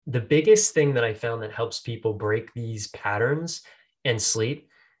the biggest thing that I found that helps people break these patterns and sleep,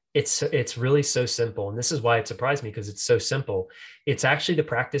 it's really so simple. And this is why it surprised me, because it's so simple. It's actually the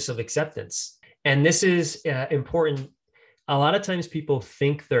practice of acceptance. And this is important. A lot of times people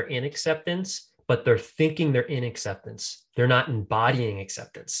think they're in acceptance, but they're thinking they're in acceptance. They're not embodying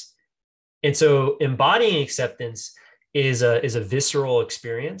acceptance. And so embodying acceptance is a visceral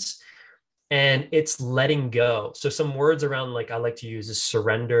experience, and it's letting go. So some words around, like I like to use, is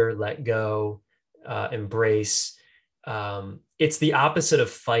surrender, let go, embrace. It's the opposite of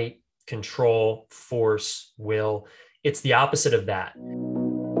fight, control, force, will. It's the opposite of that.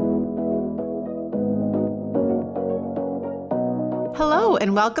 Hello,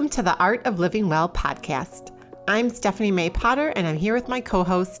 and welcome to the Art of Living Well podcast. I'm Stephanie May Potter, and I'm here with my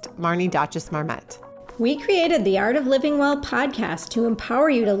co-host, Marnie Dotches-Marmette. We created the Art of Living Well podcast to empower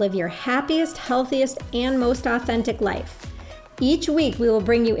you to live your happiest, healthiest, and most authentic life. Each week, we will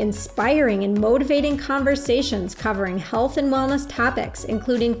bring you inspiring and motivating conversations covering health and wellness topics,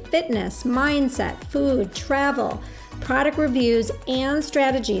 including fitness, mindset, food, travel, product reviews, and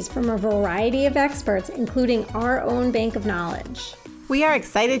strategies from a variety of experts, including our own bank of knowledge. We are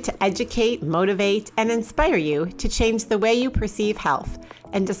excited to educate, motivate, and inspire you to change the way you perceive health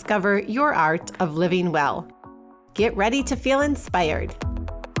and discover your art of living well. Get ready to feel inspired.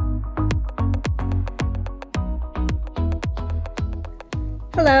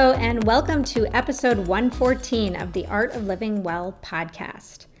 Hello, and welcome to episode 114 of the Art of Living Well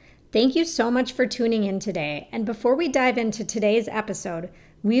podcast. Thank you so much for tuning in today. And before we dive into today's episode,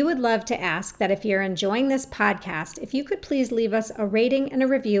 we would love to ask that if you're enjoying this podcast, if you could please leave us a rating and a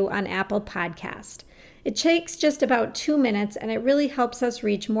review on Apple Podcast. It takes just about 2 minutes, and it really helps us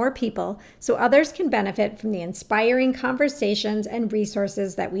reach more people so others can benefit from the inspiring conversations and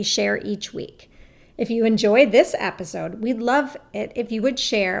resources that we share each week. If you enjoyed this episode, we'd love it if you would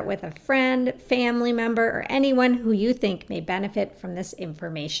share it with a friend, family member, or anyone who you think may benefit from this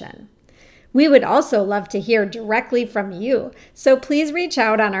information. We would also love to hear directly from you, so please reach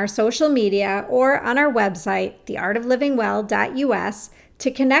out on our social media or on our website, theartoflivingwell.us,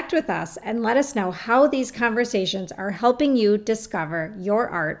 to connect with us and let us know how these conversations are helping you discover your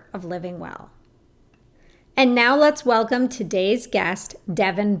art of living well. And now let's welcome today's guest,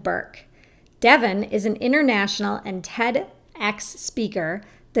 Devin Burke. Devin is an international and TEDx speaker,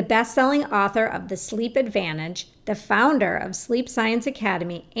 the best-selling author of The Sleep Advantage, the founder of Sleep Science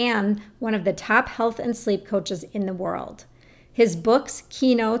Academy, and one of the top health and sleep coaches in the world. His books,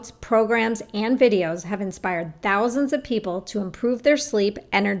 keynotes, programs, and videos have inspired thousands of people to improve their sleep,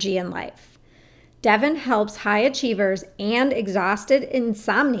 energy, and life. Devin helps high achievers and exhausted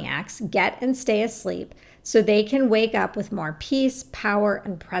insomniacs get and stay asleep so they can wake up with more peace, power,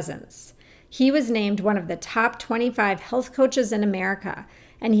 and presence. He was named one of the top 25 health coaches in America,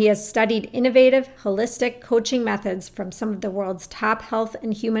 and he has studied innovative, holistic coaching methods from some of the world's top health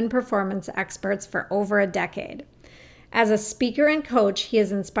and human performance experts for over a decade. As a speaker and coach, he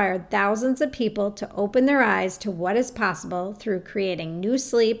has inspired thousands of people to open their eyes to what is possible through creating new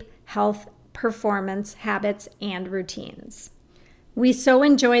sleep, health, performance, habits, and routines. We so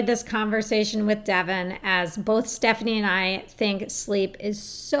enjoyed this conversation with Devin, as both Stephanie and I think sleep is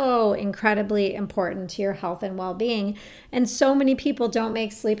so incredibly important to your health and well-being, and so many people don't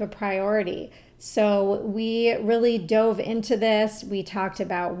make sleep a priority. So we really dove into this. We talked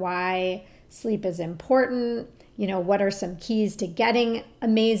about why sleep is important, what are some keys to getting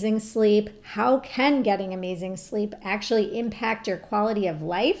amazing sleep, how can getting amazing sleep actually impact your quality of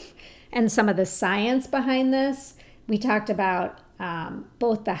life, and some of the science behind this. We talked about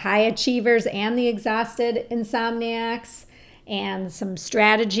both the high achievers and the exhausted insomniacs, and some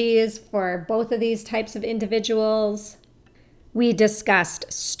strategies for both of these types of individuals. We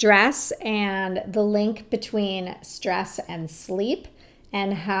discussed stress and the link between stress and sleep,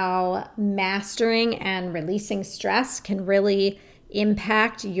 and how mastering and releasing stress can really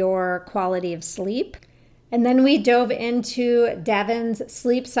impact your quality of sleep. And then we dove into Devin's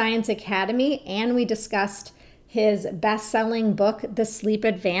Sleep Science Academy, and we discussed his best-selling book, The Sleep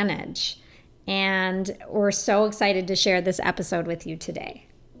Advantage. And we're so excited to share this episode with you today.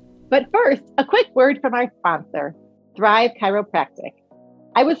 But first, a quick word from our sponsor, Thrive Chiropractic.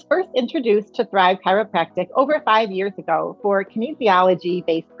 I was first introduced to Thrive Chiropractic over 5 years ago for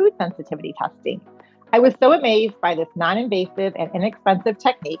kinesiology-based food sensitivity testing. I was so amazed by this non-invasive and inexpensive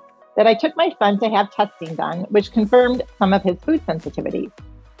technique that I took my son to have testing done, which confirmed some of his food sensitivities.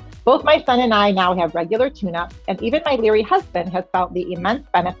 Both my son and I now have regular tune-ups, and even my leery husband has felt the immense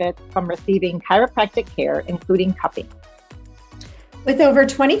benefits from receiving chiropractic care, including cupping. With over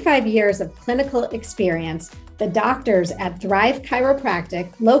 25 years of clinical experience, The doctors at Thrive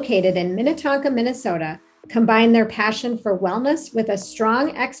Chiropractic, located in Minnetonka, Minnesota, combine their passion for wellness with a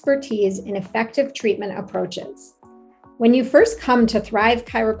strong expertise in effective treatment approaches. When you first come to Thrive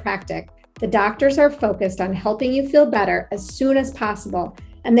Chiropractic, the doctors are focused on helping you feel better as soon as possible,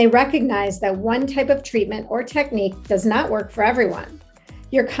 and they recognize that one type of treatment or technique does not work for everyone.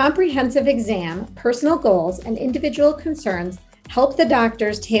 Your comprehensive exam, personal goals, and individual concerns help the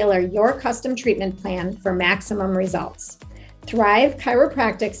doctors tailor your custom treatment plan for maximum results. Thrive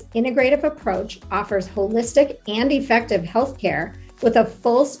Chiropractic's integrative approach offers holistic and effective healthcare with a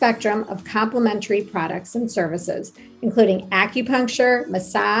full spectrum of complementary products and services, including acupuncture,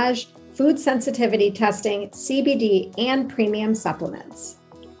 massage, food sensitivity testing, CBD, and premium supplements.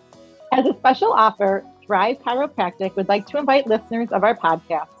 As a special offer, Thrive Chiropractic would like to invite listeners of our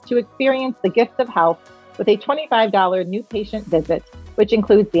podcast to experience the gift of health with a $25 new patient visit, which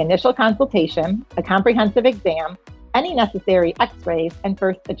includes the initial consultation, a comprehensive exam, any necessary x-rays, and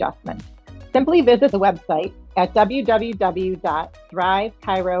first adjustment. Simply visit the website at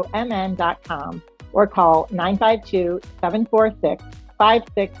www.thrivechiromn.com or call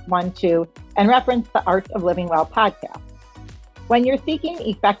 952-746-5612 and reference the Art of Living Well podcast. When you're seeking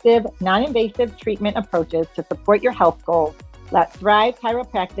effective, non-invasive treatment approaches to support your health goals, let Thrive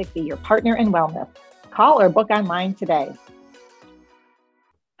Chiropractic be your partner in wellness. Call or book online today.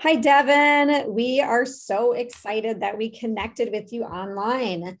 Hi, Devin. We are so excited that we connected with you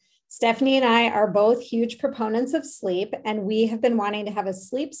online. Stephanie and I are both huge proponents of sleep, and we have been wanting to have a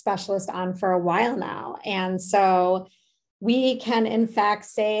sleep specialist on for a while now. And so we can, in fact,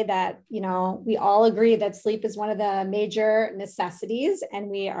 say that, we all agree that sleep is one of the major necessities, and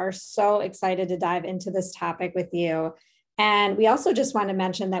we are so excited to dive into this topic with you. And we also just want to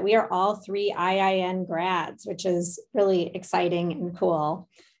mention that we are all 3 IIN grads, which is really exciting and cool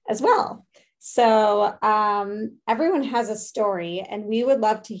as well. So everyone has a story, and we would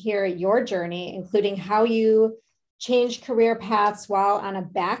love to hear your journey, including how you changed career paths while on a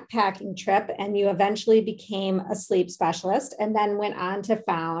backpacking trip, and you eventually became a sleep specialist and then went on to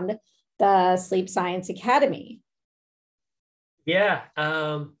found the Sleep Science Academy. Yeah.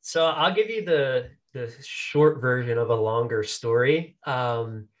 So I'll give you the short version of a longer story.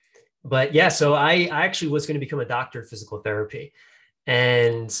 But yeah, so I actually was going to become a doctor of physical therapy.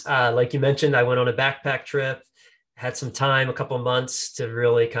 And like you mentioned, I went on a backpack trip, had some time, a couple of months to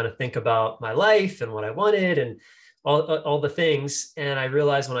really kind of think about my life and what I wanted and all the things. And I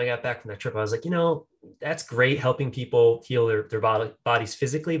realized when I got back from that trip, I was like, that's great helping people heal their bodies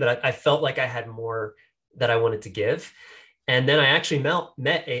physically, but I felt like I had more that I wanted to give. And then I actually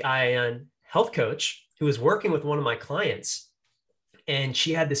met a IIN health coach who was working with one of my clients, and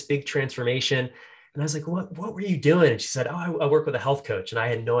she had this big transformation. And I was like, what were you doing? And she said, I work with a health coach. And I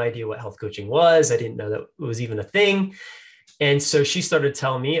had no idea what health coaching was. I didn't know that it was even a thing. And so she started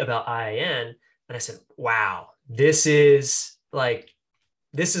telling me about IIN, and I said, wow, this is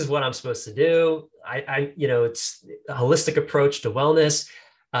what I'm supposed to do. It's a holistic approach to wellness.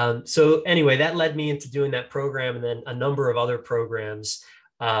 So anyway, that led me into doing that program, and then a number of other programs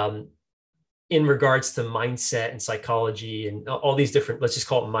in regards to mindset and psychology and all these different, let's just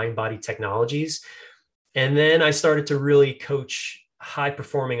call it mind-body technologies. And then I started to really coach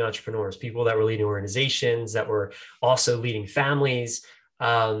high-performing entrepreneurs, people that were leading organizations, that were also leading families.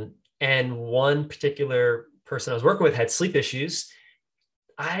 And one particular person I was working with had sleep issues.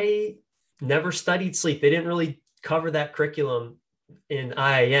 I never studied sleep. They didn't really cover that curriculum in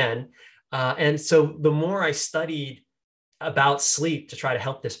IIN. And so the more I studied about sleep to try to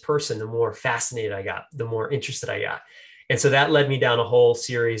help this person, the more fascinated I got, the more interested I got. And so that led me down a whole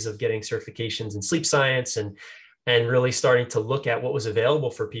series of getting certifications in sleep science and really starting to look at what was available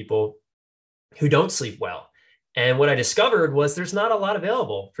for people who don't sleep well. And what I discovered was there's not a lot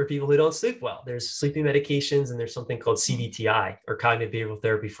available for people who don't sleep well. There's sleeping medications, and there's something called CBTI, or cognitive behavioral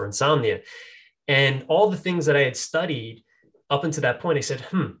therapy for insomnia. And all the things that I had studied up until that point, I said,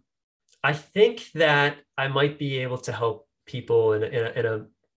 I think that I might be able to help people in a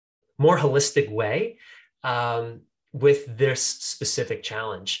more holistic way with this specific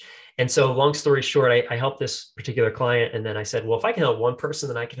challenge. And so long story short, I helped this particular client. And then I said, well, if I can help one person,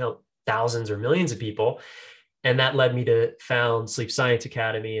 then I can help thousands or millions of people. And that led me to found Sleep Science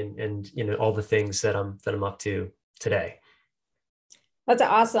Academy and all the things that I'm up to today. That's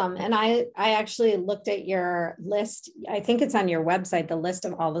awesome. And I actually looked at your list. I think it's on your website, the list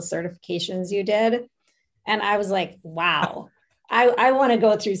of all the certifications you did. And I was like, wow, I want to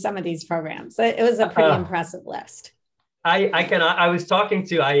go through some of these programs. It was a pretty impressive list. I was talking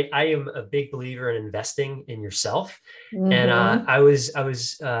to, I am a big believer in investing in yourself. And Mm-hmm.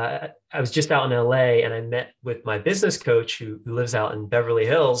 I was just out in LA and I met with my business coach who lives out in Beverly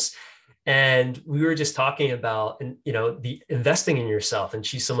Hills. And we were just talking about, and the investing in yourself. And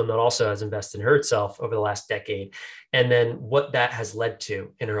she's someone that also has invested in herself over the last decade. And then what that has led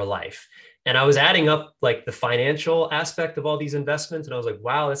to in her life. And I was adding up like the financial aspect of all these investments. And I was like,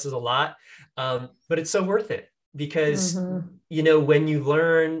 wow, this is a lot. But it's so worth it because, when you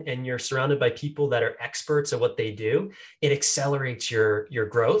learn and you're surrounded by people that are experts at what they do, it accelerates your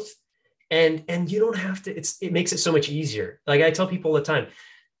growth. And you don't have to, it makes it so much easier. Like I tell people all the time,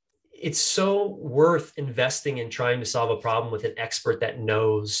 it's so worth investing in trying to solve a problem with an expert that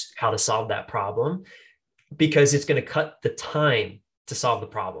knows how to solve that problem, because it's going to cut the time to solve the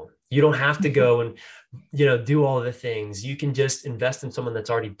problem. You don't have to go and, do all of the things. You can just invest in someone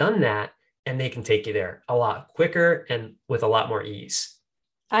that's already done that, and they can take you there a lot quicker and with a lot more ease.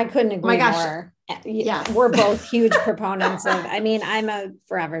 I couldn't agree more. Yeah, we're both huge proponents of, I'm a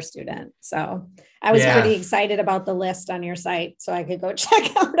forever student. So I was pretty excited about the list on your site so I could go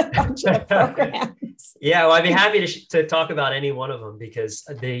check out a bunch of programs. Yeah, well, I'd be happy to talk about any one of them because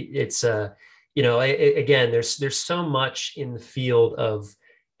again, there's so much in the field of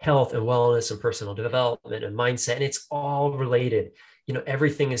health and wellness and personal development and mindset, and it's all related.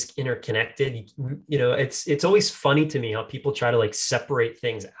 Everything is interconnected. It's always funny to me how people try to like separate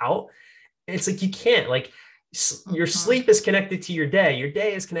things out. And it's like, you can't. Like your sleep is connected to your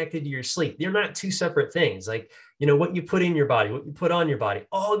day is connected to your sleep. They're not two separate things. Like, what you put in your body, what you put on your body,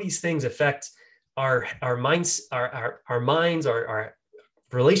 all these things affect our minds, our minds, our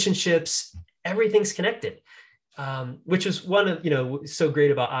relationships. Everything's connected. Which is one of, so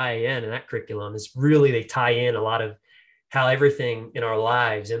great about IAN and that curriculum is really, they tie in a lot of how everything in our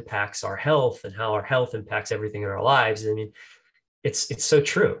lives impacts our health and how our health impacts everything in our lives. I mean, it's so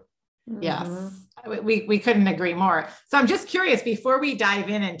true. Yes, we couldn't agree more. So I'm just curious, before we dive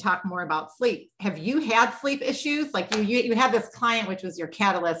in and talk more about sleep, have you had sleep issues? Like you had this client, which was your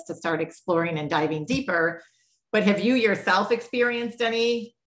catalyst to start exploring and diving deeper, but have you yourself experienced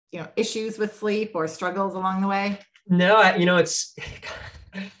any, issues with sleep or struggles along the way? No, it's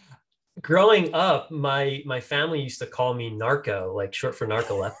growing up, my family used to call me narco, like short for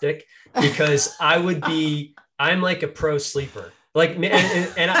narcoleptic, because I'm like a pro sleeper. Like,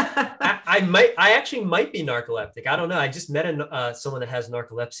 and I actually might be narcoleptic. I don't know. I just met someone that has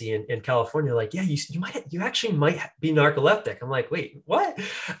narcolepsy in California. Like, yeah, you actually might be narcoleptic. I'm like, wait, what?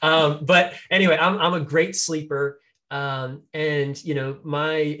 But anyway, I'm a great sleeper. And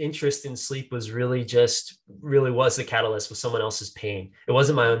my interest in sleep was really was the catalyst with someone else's pain. It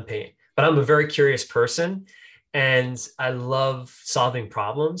wasn't my own pain, but I'm a very curious person and I love solving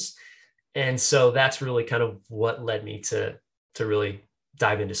problems. And so that's really kind of what led me to really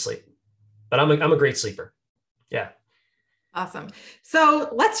dive into sleep. But I'm a great sleeper. Yeah. Awesome. So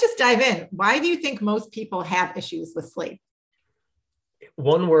let's just dive in. Why do you think most people have issues with sleep?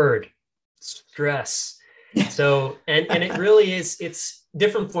 One word: stress. So, and it really is, it's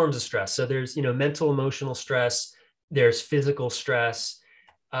different forms of stress. So there's, mental, emotional stress, there's physical stress.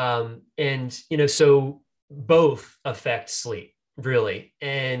 So both affect sleep really.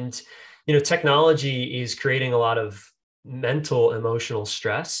 And, technology is creating a lot of mental, emotional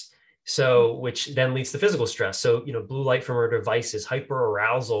stress. So, which then leads to physical stress. So, blue light from our devices, hyper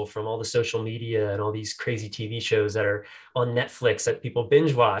arousal from all the social media and all these crazy TV shows that are on Netflix that people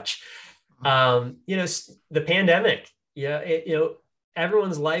binge watch. The pandemic,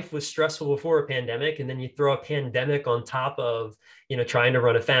 everyone's life was stressful before a pandemic. And then you throw a pandemic on top of, trying to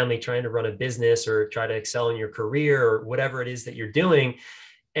run a family, trying to run a business, or try to excel in your career or whatever it is that you're doing.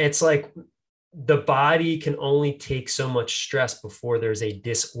 It's like the body can only take so much stress before there's a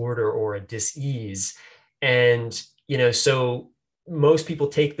disorder or a dis-ease. And, so most people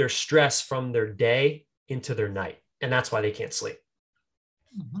take their stress from their day into their night, and that's why they can't sleep.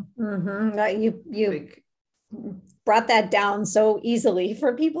 You brought that down so easily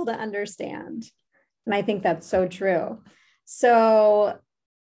for people to understand. And I think that's so true. So,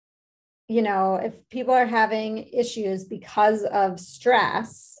 if people are having issues because of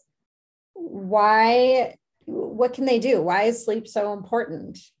stress, what can they do? Why is sleep so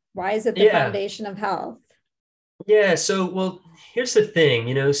important? Why is it the foundation of health? Yeah. So, well, here's the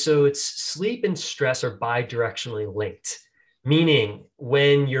thing, so it's sleep and stress are bidirectionally linked. Meaning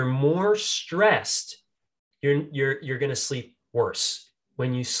when you're more stressed, you're going to sleep worse.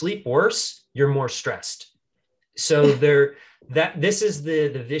 When you sleep worse, you're more stressed. So this is the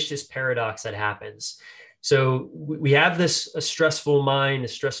vicious paradox that happens. So we have a stressful mind, a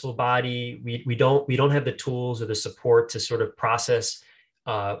stressful body. We don't have the tools or the support to sort of process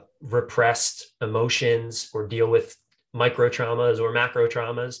repressed emotions or deal with micro traumas or macro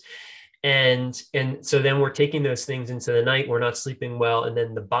traumas. And so then we're taking those things into the night. We're not sleeping well. And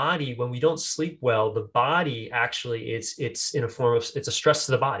then the body, when we don't sleep well, the body actually it's in a form of, it's a stress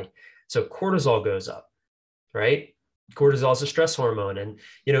to the body. So cortisol goes up, right? Cortisol is a stress hormone. And,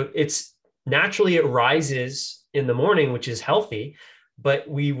 it's naturally it rises in the morning, which is healthy, but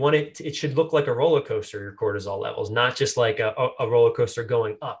we want it should look like a roller coaster, your cortisol levels, not just like a roller coaster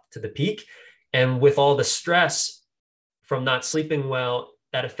going up to the peak. And with all the stress from not sleeping well,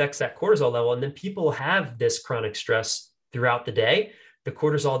 that affects that cortisol level. And then people have this chronic stress throughout the day. The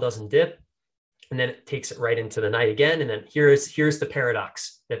cortisol doesn't dip, and then it takes it right into the night again. And then here's the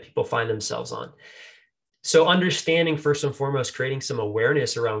paradox that people find themselves on. So understanding, first and foremost, creating some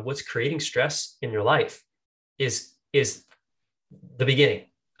awareness around what's creating stress in your life is the beginning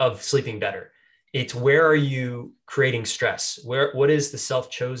of sleeping better. It's where are you creating stress? What is the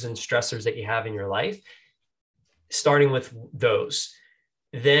self-chosen stressors that you have in your life? Starting with those.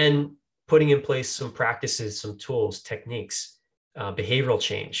 Then putting in place some practices, some tools, techniques, behavioral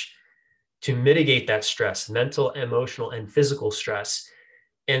change to mitigate that stress, mental, emotional, and physical stress.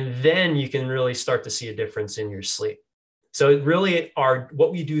 And then you can really start to see a difference in your sleep. So it really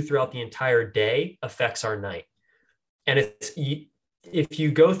what we do throughout the entire day affects our night. And if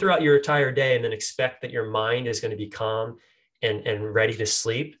you go throughout your entire day and then expect that your mind is going to be calm and ready to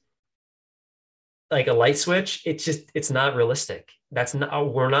sleep, like a light switch, it's not realistic.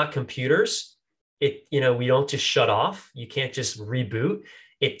 We're not computers. We don't just shut off. You can't just reboot.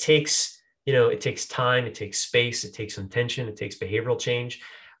 It takes time, it takes space, it takes intention, it takes behavioral change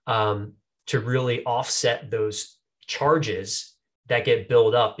to really offset those charges that get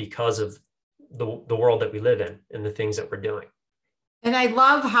built up because of the world that we live in and the things that we're doing. And I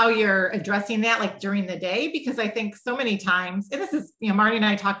love how you're addressing that, like during the day, because I think so many times, and this is, Marty and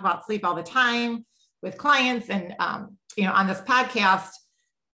I talk about sleep all the time with clients and, on this podcast,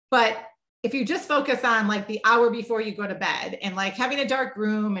 but if you just focus on like the hour before you go to bed and like having a dark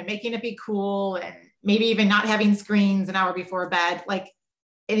room and making it be cool and maybe even not having screens an hour before bed,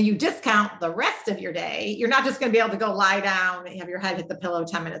 and you discount the rest of your day, you're not just going to be able to go lie down and have your head hit the pillow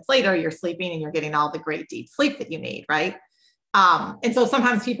 10 minutes later, you're sleeping and you're getting all the great deep sleep that you need. Right. And so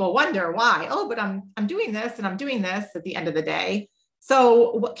sometimes people wonder why, but I'm doing this and I'm doing this at the end of the day.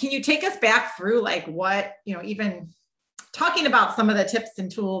 So can you take us back through like what, even talking about some of the tips and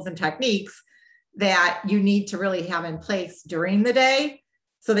tools and techniques that you need to really have in place during the day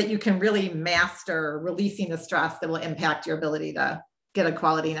so that you can really master releasing the stress that will impact your ability to get a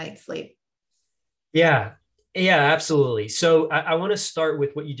quality night's sleep? Yeah, absolutely. So I want to start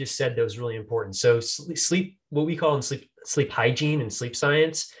with what you just said that was really important. So sleep, what we call in sleep hygiene and sleep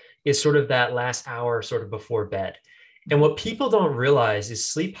science is sort of that last hour sort of before bed. And what people don't realize is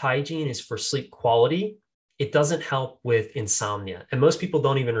sleep hygiene is for sleep quality. It doesn't help with insomnia. And most people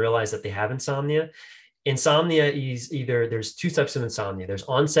don't even realize that they have insomnia. Insomnia is there's two types of insomnia. There's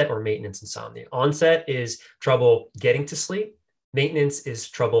onset or maintenance insomnia. Onset is trouble getting to sleep. Maintenance is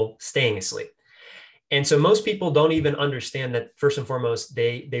trouble staying asleep. And so most people don't even understand that first and foremost,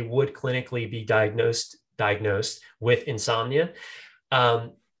 they would clinically be diagnosed with insomnia.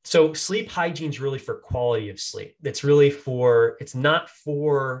 So sleep hygiene is really for quality of sleep.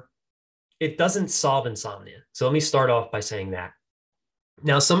 It doesn't solve insomnia. So let me start off by saying that.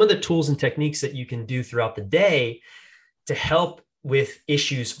 Now, some of the tools and techniques that you can do throughout the day to help with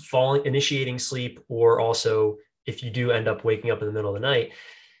issues initiating sleep, or also if you do end up waking up in the middle of the night,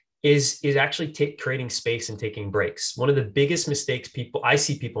 is actually creating space and taking breaks. One of the biggest mistakes I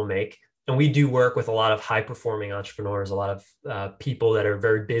see people make, and we do work with a lot of high performing entrepreneurs, a lot of people that are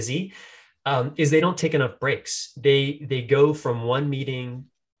very busy, is they don't take enough breaks. They go from one meeting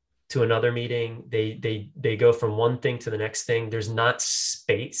to another meeting. They go from one thing to the next thing. There's not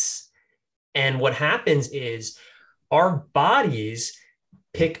space. And what happens is our bodies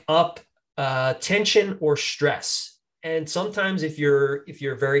pick up tension or stress. And sometimes if you're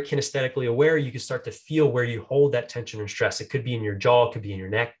very kinesthetically aware, you can start to feel where you hold that tension and stress. It could be in your jaw, it could be in your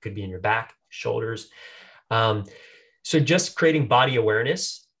neck, it could be in your back, shoulders. So just creating body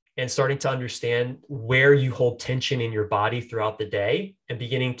awareness and starting to understand where you hold tension in your body throughout the day and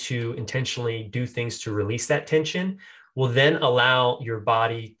beginning to intentionally do things to release that tension will then allow your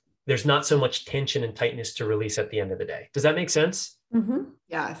body, there's not so much tension and tightness to release at the end of the day. Does that make sense? Mm-hmm.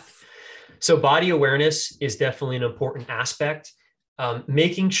 Yes. So body awareness is definitely an important aspect.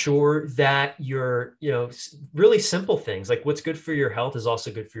 Making sure that you're, really simple things like what's good for your health is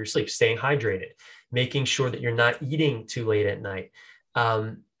also good for your sleep, staying hydrated, making sure that you're not eating too late at night,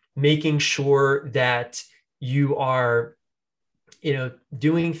 making sure that you are,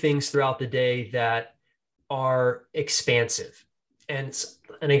 doing things throughout the day that are expansive. And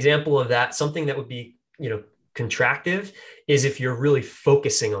an example of that, something that would be, contractive, is if you're really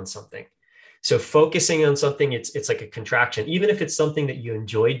focusing on something. So focusing on something, it's like a contraction. Even if it's something that you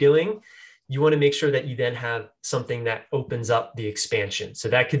enjoy doing, you want to make sure that you then have something that opens up the expansion. So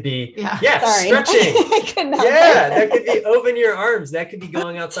that could be, stretching. That could be open your arms. That could be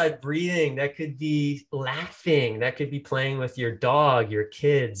going outside breathing. That could be laughing. That could be playing with your dog, your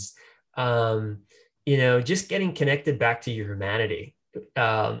kids, just getting connected back to your humanity.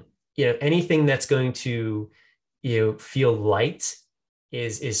 Anything that's going to, feel light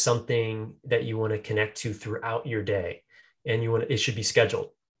is something that you want to connect to throughout your day, and it should be scheduled.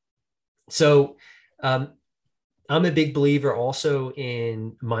 So I'm a big believer also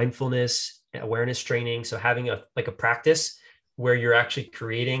in mindfulness awareness training. So having a practice where you're actually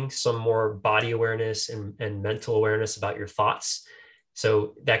creating some more body awareness and mental awareness about your thoughts.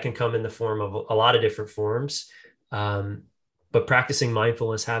 So that can come in the form of a lot of different forms. But practicing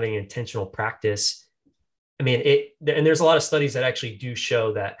mindfulness, having intentional practice, and there's a lot of studies that actually do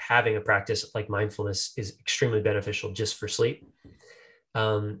show that having a practice like mindfulness is extremely beneficial just for sleep.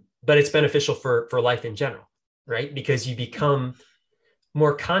 But it's beneficial for life in general, right? Because you become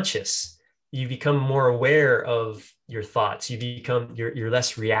more conscious, you become more aware of your thoughts, you're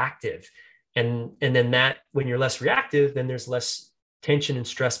less reactive. And then that, when you're less reactive, then there's less tension and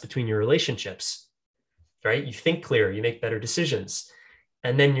stress between your relationships, right? You think clearer, you make better decisions.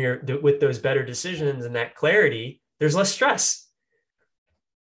 And then with those better decisions and that clarity, there's less stress.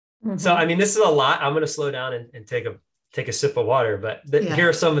 Mm-hmm. So, this is a lot. I'm going to slow down and take a sip of water, but here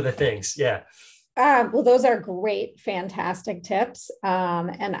are some of the things. Yeah. Well, those are great, fantastic tips.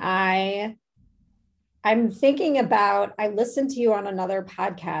 And I'm thinking about, I listened to you on another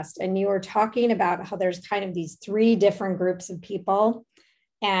podcast and you were talking about how there's kind of these 3 different groups of people.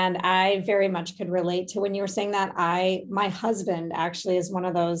 And I very much could relate to when you were saying that. My husband actually is one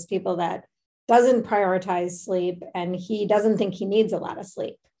of those people that doesn't prioritize sleep, and he doesn't think he needs a lot of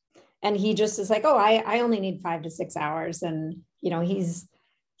sleep. And he just is like, I only need 5 to 6 hours. And, he's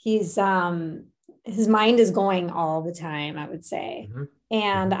his mind is going all the time, I would say. Mm-hmm.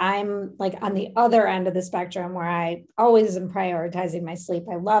 And I'm like on the other end of the spectrum where I always am prioritizing my sleep.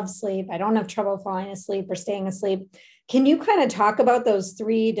 I love sleep. I don't have trouble falling asleep or staying asleep. Can you kind of talk about those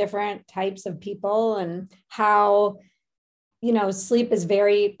 3 different types of people and how, sleep is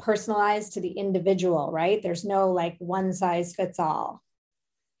very personalized to the individual, right? There's no like one size fits all.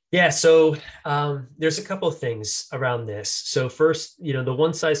 Yeah. So there's a couple of things around this. So first, the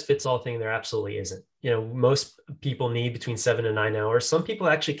one size fits all thing, there absolutely isn't. Most people need between 7 and 9 hours. Some people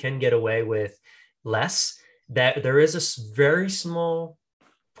actually can get away with less. That there is a very small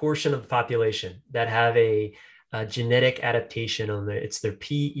portion of the population that have a genetic adaptation it's their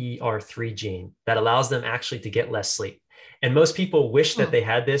PER3 gene that allows them actually to get less sleep. And most people wish that they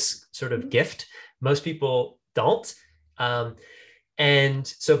had this sort of gift. Most people don't. And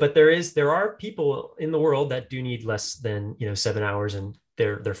so, but there are people in the world that do need less than, 7 hours, and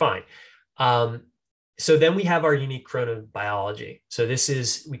they're fine. So then we have our unique chronobiology. So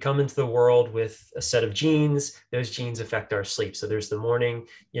we come into the world with a set of genes. Those genes affect our sleep. So there's the morning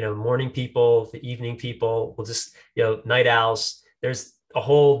people, the evening people, night owls. There's a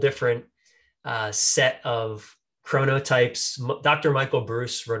whole different set of chronotypes. Dr. Michael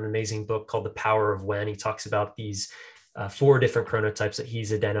Bruce wrote an amazing book called The Power of When. He talks about these 4 different chronotypes that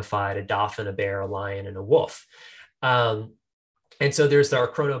he's identified: a dolphin, a bear, a lion, and a wolf. And so there's our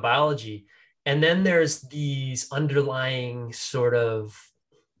chronobiology. And then there's these underlying sort of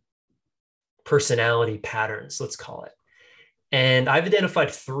personality patterns, let's call it. And I've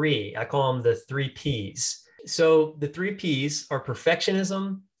identified 3. I call them the 3 Ps. So the 3 Ps are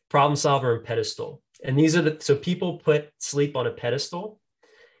perfectionism, problem solver, and pedestal. And these are so people put sleep on a pedestal,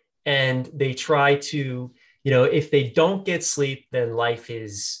 and they try to, if they don't get sleep, then life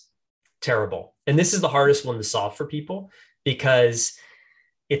is terrible. And this is the hardest one to solve for people, because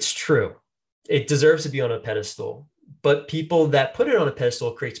it's true. It deserves to be on a pedestal, but people that put it on a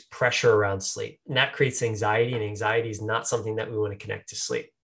pedestal creates pressure around sleep, and that creates anxiety, and anxiety is not something that we want to connect to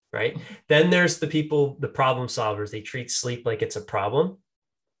sleep, right? Then there's the people, the problem solvers. They treat sleep like it's a problem,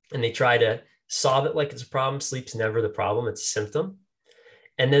 and they try to solve it like it's a problem. Sleep's never the problem, it's a symptom.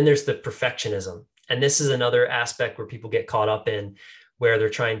 And then there's the perfectionism. And this is another aspect where people get caught up in, where they're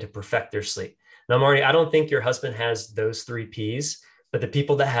trying to perfect their sleep. Now, Marty, I don't think your husband has those three P's, but the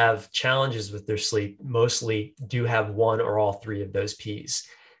people that have challenges with their sleep mostly do have one or all three of those P's.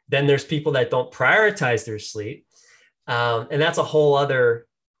 Then there's people that don't prioritize their sleep. And that's a whole other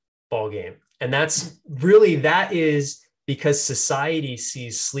ball game. And that is because society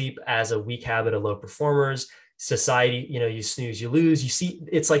sees sleep as a weak habit of low performers. Society, you snooze, you lose. You see,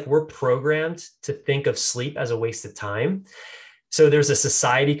 it's like we're programmed to think of sleep as a waste of time. So there's a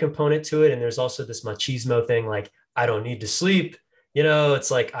society component to it. And there's also this machismo thing, like, I don't need to sleep.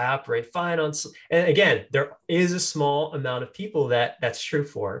 It's like I operate fine on sleep. And again, there is a small amount of people that's true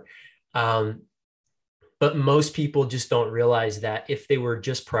for. But most people just don't realize that if they were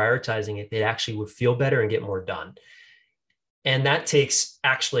just prioritizing it, they actually would feel better and get more done. And that takes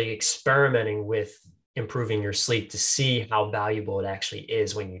actually experimenting with improving your sleep to see how valuable it actually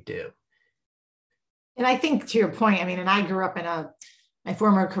is when you do. And I think to your point, I mean, and I grew up in my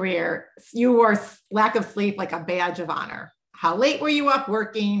former career, you wore lack of sleep like a badge of honor. How late were you up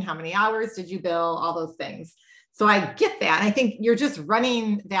working? How many hours did you bill? All those things. So I get that. And I think you're just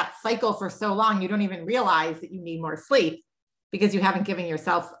running that cycle for so long, you don't even realize that you need more sleep because you haven't given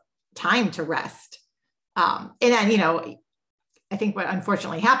yourself time to rest. And then, I think what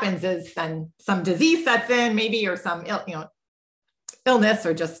unfortunately happens is then some disease sets in, maybe, or some illness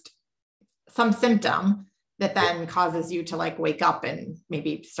or just some symptom that then causes you to like wake up and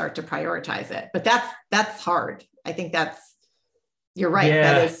maybe start to prioritize it. But that's hard. I think you're right.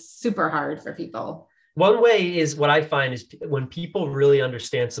 Yeah. That is super hard for people. One way is what I find is when people really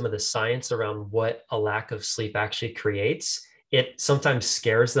understand some of the science around what a lack of sleep actually creates, it sometimes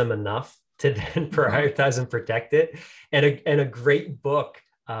scares them enough to then prioritize and protect it. And a great book,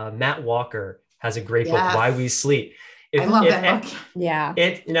 Matt Walker has a great book, Why We Sleep. I love that book. Yeah.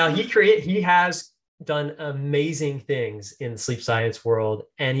 He has done amazing things in the sleep science world.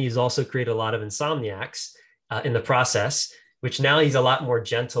 And he's also created a lot of insomniacs in the process, which now he's a lot more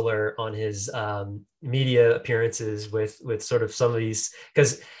gentler on his media appearances with sort of some of these,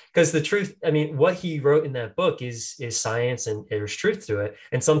 because the truth, I mean, what he wrote in that book is science and there's truth to it.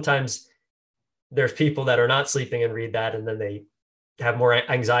 And sometimes there's people that are not sleeping and read that, and then they have more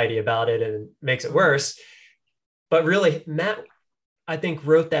anxiety about it and it makes it worse. But really, Matt, I think,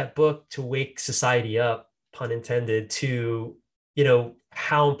 wrote that book to wake society up, pun intended, to,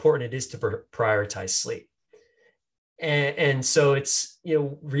 how important it is to prioritize sleep. And so it's,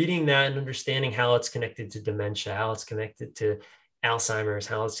 reading that and understanding how it's connected to dementia, how it's connected to Alzheimer's,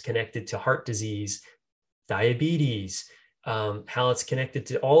 how it's connected to heart disease, diabetes, how it's connected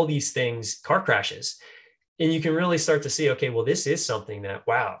to all these things, car crashes. And you can really start to see, okay, well, this is something that,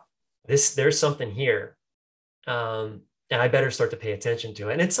 wow, there's something here. And I better start to pay attention to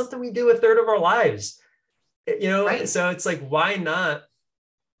it. And it's something we do a third of our lives, right? So it's like, why not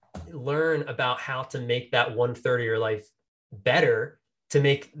learn about how to make that 1/3 of your life better to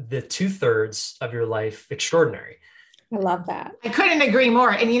make the 2/3 of your life extraordinary? I love that. I couldn't agree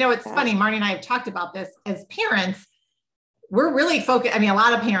more. And it's funny, Marty and I have talked about this as parents. We're really focused. I mean, a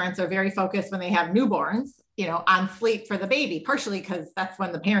lot of parents are very focused when they have newborns, on sleep for the baby, partially because that's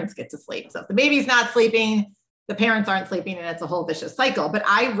when the parents get to sleep. So if the baby's not sleeping, the parents aren't sleeping, and it's a whole vicious cycle. But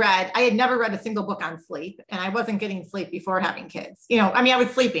I had never read a single book on sleep, and I wasn't getting sleep before having kids. I was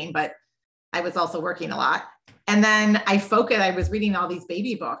sleeping, but I was also working a lot. And then I was reading all these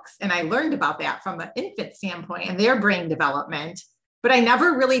baby books, and I learned about that from an infant standpoint and their brain development. But I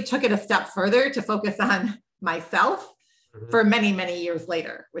never really took it a step further to focus on myself for many, many years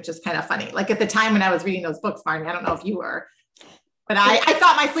later, which is kind of funny. Like at the time when I was reading those books, Marty, I don't know if you were, but I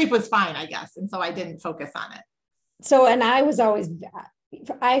thought my sleep was fine, I guess. And so I didn't focus on it. So, and I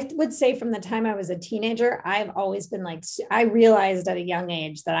would say from the time I was a teenager, I've always been like, I realized at a young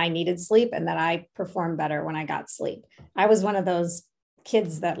age that I needed sleep and that I performed better when I got sleep. I was one of those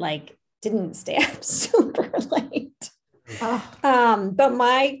kids that didn't stay up super late. But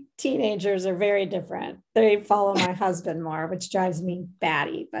my teenagers are very different. They follow my husband more, which drives me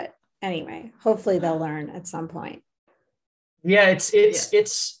batty. But anyway, hopefully they'll learn at some point. Yeah, it's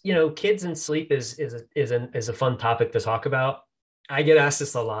kids and sleep is a fun topic to talk about. I get asked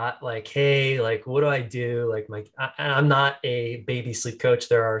this a lot, like, hey, what do I do? I'm not a baby sleep coach.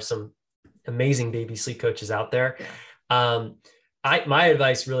 There are some amazing baby sleep coaches out there. Yeah. My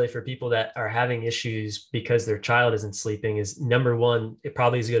advice really for people that are having issues because their child isn't sleeping is, number one, it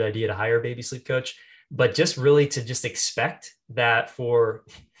probably is a good idea to hire a baby sleep coach, but just really to just expect that for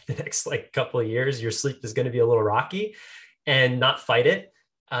the next couple of years, your sleep is going to be a little rocky, and not fight it.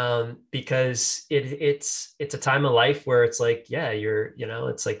 Because it's a time of life where it's like, yeah,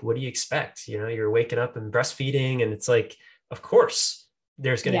 it's like, what do you expect? You're waking up and breastfeeding, and it's like, of course,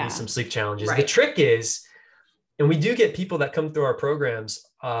 there's going to be Yeah. some sleep challenges. The Right. trick is, and we do get people that come through our programs,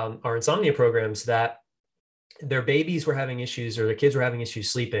 our insomnia programs, that their babies were having issues or their kids were having issues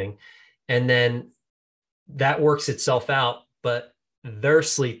sleeping. And then that works itself out, but their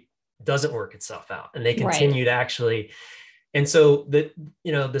sleep doesn't work itself out and they continue to actually. And so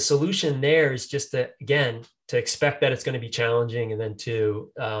the solution there is just to, again, to expect that it's going to be challenging, and then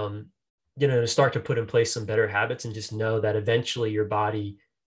to, to start to put in place some better habits and just know that eventually your body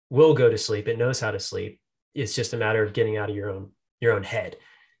will go to sleep. It knows how to sleep. It's just a matter of getting out of your own head.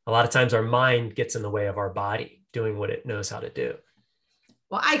 A lot of times our mind gets in the way of our body doing what it knows how to do.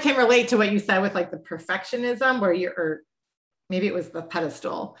 Well, I can relate to what you said with like the perfectionism where or maybe it was the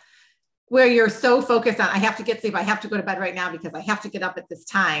pedestal, where you're so focused on, I have to get sleep. I have to go to bed right now because I have to get up at this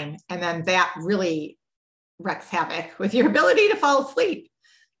time. And then that really wreaks havoc with your ability to fall asleep.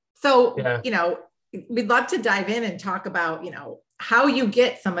 So, we'd love to dive in and talk about, how you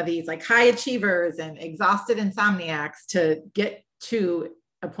get some of these like high achievers and exhausted insomniacs to get to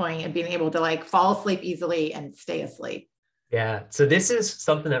a point of being able to like fall asleep easily and stay asleep. Yeah. So this is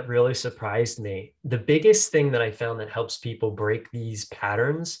something that really surprised me. The biggest thing that I found that helps people break these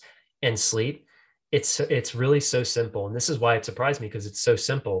patterns and sleep, it's really so simple. And this is why it surprised me, because it's so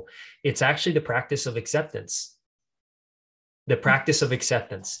simple. It's actually the practice of acceptance. The practice of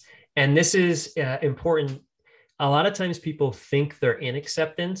acceptance. And this is important. A lot of times people think they're in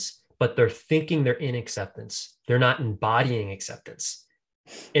acceptance, but they're thinking they're in acceptance. They're not embodying acceptance.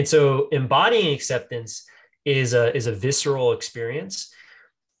 And so embodying acceptance is a visceral experience,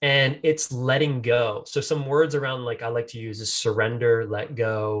 and it's letting go. So some words around, like I like to use, is surrender, let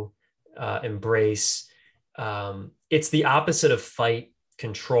go, embrace. It's the opposite of fight,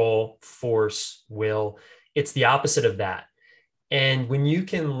 control, force, will. It's the opposite of that. And when you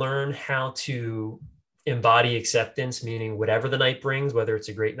can learn how to embody acceptance, meaning whatever the night brings, whether it's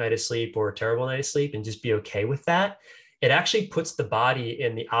a great night of sleep or a terrible night of sleep, and just be okay with that, it actually puts the body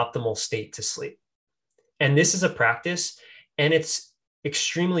in the optimal state to sleep. And this is a practice, and it's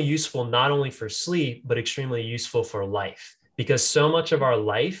extremely useful, not only for sleep, but extremely useful for life, because so much of our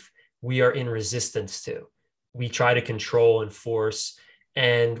life we are in resistance to. We try to control and force.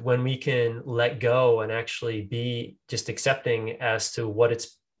 And when we can let go and actually be just accepting as to what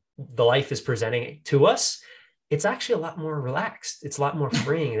the life is presenting to us, it's actually a lot more relaxed. It's a lot more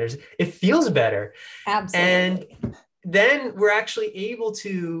freeing. It feels better. Absolutely. And then we're actually able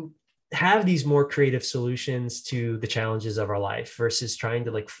to have these more creative solutions to the challenges of our life versus trying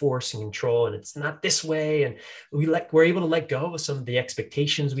to like force and control. And it's not this way. And we're able to let go of some of the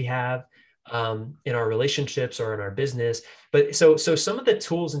expectations we have in our relationships or in our business. But so some of the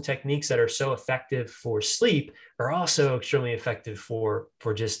tools and techniques that are so effective for sleep are also extremely effective for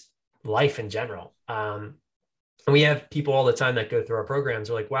just life in general. And we have people all the time that go through our programs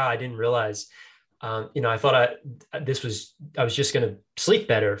are like, wow, I didn't realize, I thought I was just going to sleep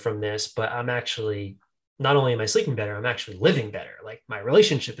better from this, but I'm actually, not only am I sleeping better, I'm actually living better. Like my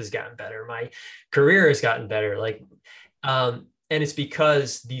relationship has gotten better. My career has gotten better. And it's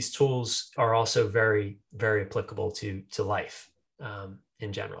because these tools are also very, very applicable to life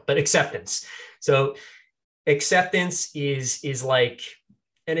in general. But acceptance. So acceptance is like,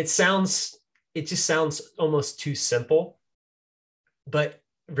 and it just sounds almost too simple, but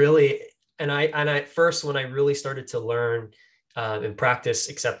really, and I first, when I really started to learn and practice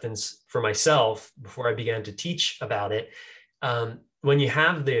acceptance for myself before I began to teach about it, when you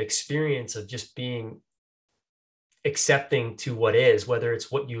have the experience of just being accepting to what is, whether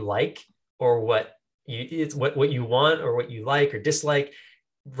it's what you like or it's what you want or what you like or dislike,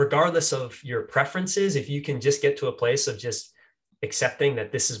 regardless of your preferences, if you can just get to a place of just accepting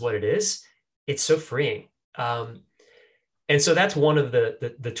that this is what it is, it's so freeing. And so that's one of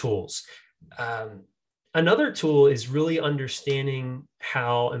the tools. Another tool is really understanding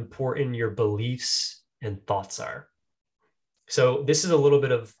how important your beliefs and thoughts are. So this is a little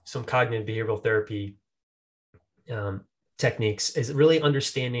bit of some cognitive behavioral therapy techniques, is really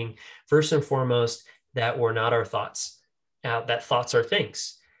understanding first and foremost that we're not our thoughts, that thoughts are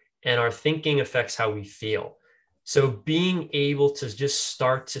things, and our thinking affects how we feel. So being able to just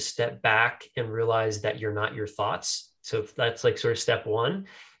start to step back and realize that you're not your thoughts. So that's like sort of step one.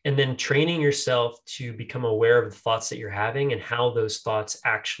 And then training yourself to become aware of the thoughts that you're having and how those thoughts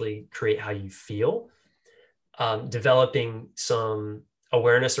actually create how you feel. Developing some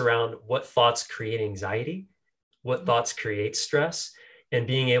awareness around what thoughts create anxiety, what thoughts create stress, and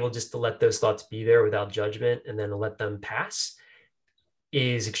being able just to let those thoughts be there without judgment and then let them pass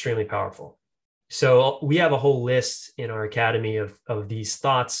is extremely powerful. So we have a whole list in our academy of these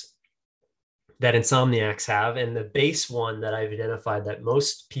thoughts that insomniacs have. And the base one that I've identified that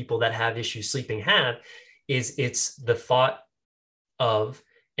most people that have issues sleeping have is it's the thought of,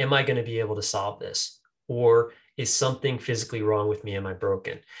 am I going to be able to solve this? Or is something physically wrong with me? Am I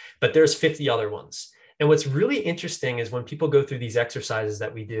broken? But there's 50 other ones. And what's really interesting is when people go through these exercises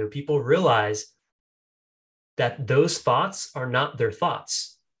that we do, people realize that those thoughts are not their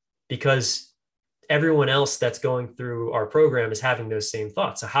thoughts, because everyone else that's going through our program is having those same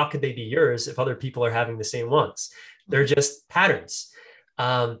thoughts. So how could they be yours if other people are having the same ones? They're just patterns.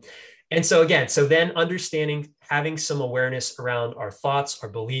 And so again, so then understanding, having some awareness around our thoughts, our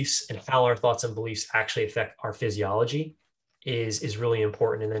beliefs, and how our thoughts and beliefs actually affect our physiology is really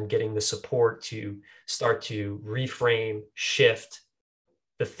important. And then getting the support to start to reframe, shift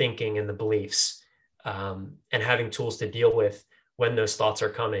the thinking and the beliefs, and having tools to deal with when those thoughts are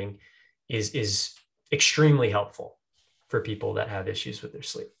coming is extremely helpful for people that have issues with their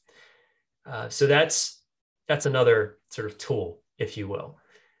sleep. So that's another sort of tool, if you will.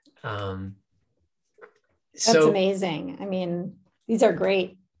 That's amazing. I mean, these are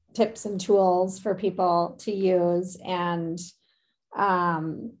great tips and tools for people to use. And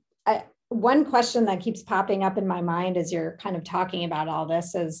one question that keeps popping up in my mind as you're kind of talking about all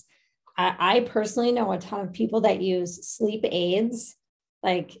this is, I personally know a ton of people that use sleep aids,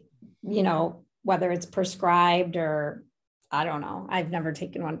 like, you know, whether it's prescribed or I don't know. I've never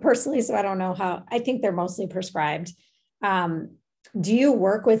taken one personally, so I don't know how. I think they're mostly prescribed. Do you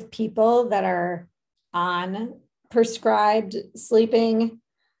work with people that are on prescribed sleeping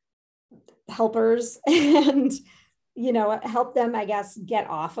helpers and, you know, help them, I guess, get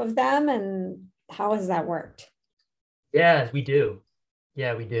off of them? And how has that worked? Yeah, we do.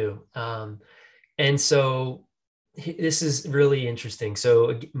 And so this is really interesting.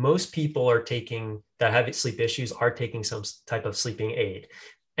 So most people that have sleep issues are taking some type of sleeping aid.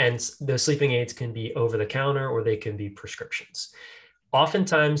 And those sleeping aids can be over the counter or they can be prescriptions.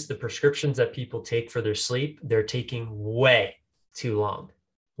 Oftentimes, the prescriptions that people take for their sleep, they're taking way too long.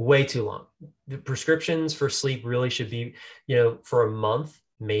 The prescriptions for sleep really should be, you know, for a month,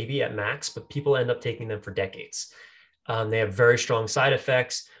 maybe at max, but people end up taking them for decades. They have very strong side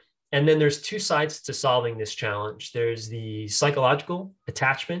effects. And then there's two sides to solving this challenge. There's the psychological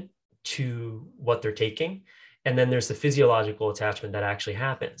attachment to what they're taking. And then there's the physiological attachment that actually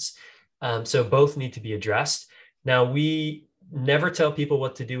happens. So both need to be addressed. Now, we never tell people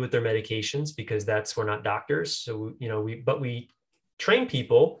what to do with their medications because we're not doctors. So, you know, we train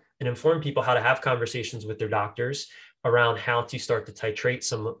people and inform people how to have conversations with their doctors around how to start to titrate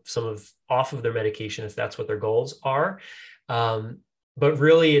some of off of their medication if that's what their goals are. But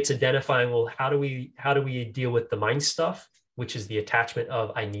really it's identifying, well, how do we deal with the mind stuff, which is the attachment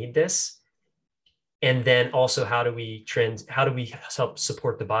of I need this. And then also how do we help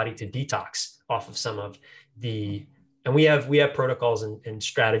support the body to detox off of some of and we have protocols and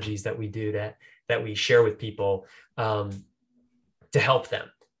strategies that we do that we share with people to help them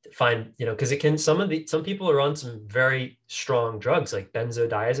find, you know, because some people are on some very strong drugs like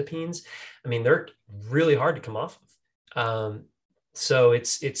benzodiazepines. I mean, they're really hard to come off of. So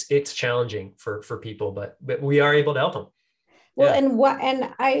it's challenging for people, but we are able to help them. Well, yeah. And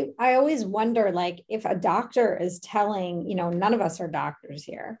I always wonder, like, if a doctor is telling, you know, none of us are doctors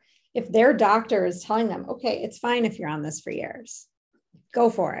here. If their doctor is telling them, okay, it's fine if you're on this for years, go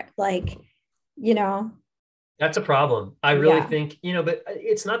for it. Like, you know. That's a problem. I really think, you know, but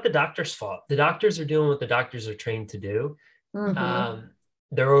it's not the doctor's fault. The doctors are doing what the doctors are trained to do. Mm-hmm.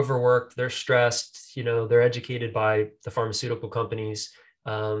 They're overworked, they're stressed, you know, they're educated by the pharmaceutical companies.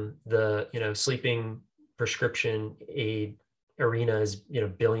 The, you know, sleeping prescription aid arena is, you know,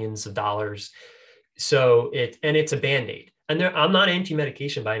 billions of dollars. So it's a Band-Aid. And I'm not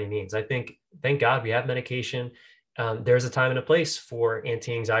anti-medication by any means. I think, thank God we have medication. There's a time and a place for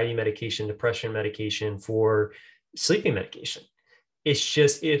anti-anxiety medication, depression medication, for sleeping medication. It's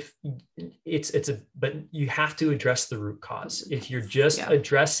just but you have to address the root cause. If you're just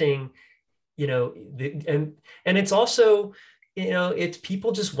addressing, you know, and it's also, you know, it's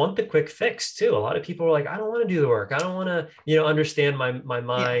people just want the quick fix too. A lot of people are like, I don't want to do the work. I don't want to, you know, understand my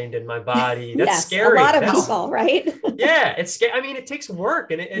mind and my body. That's scary. A lot of people, right? Yeah, it's scary. I mean, it takes work,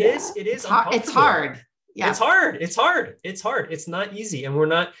 and it is it's hard. Yeah, it's hard. It's not easy, and we're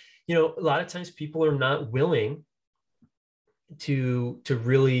not, you know, a lot of times people are not willing to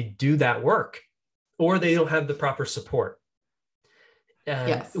really do that work, or they don't have the proper support,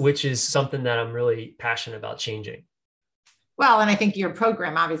 which is something that I'm really passionate about changing. Well, and I think your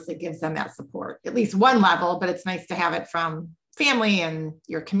program obviously gives them that support, at least one level, but it's nice to have it from family and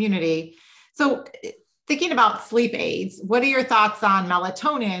your community. So thinking about sleep aids, what are your thoughts on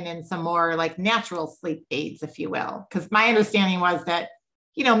melatonin and some more like natural sleep aids, if you will? Because my understanding was that,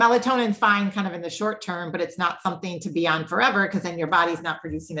 melatonin's fine kind of in the short term, but it's not something to be on forever because then your body's not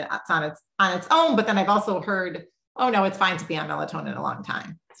producing it on its own. But then I've also heard, oh no, it's fine to be on melatonin a long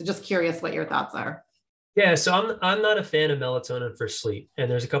time. So just curious what your thoughts are. Yeah, so I'm not a fan of melatonin for sleep,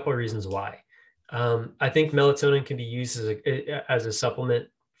 and there's a couple of reasons why. I think melatonin can be used as a supplement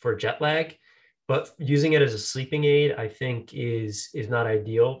for jet lag, but using it as a sleeping aid, I think is not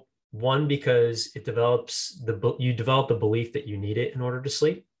ideal. One, because you develop the belief that you need it in order to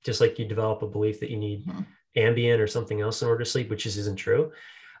sleep, just like you develop a belief that you need Ambien or something else in order to sleep, which isn't true.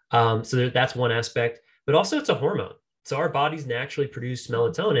 So that's one aspect, but also it's a hormone. So our bodies naturally produce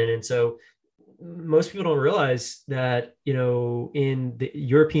melatonin. And so most people don't realize that, in the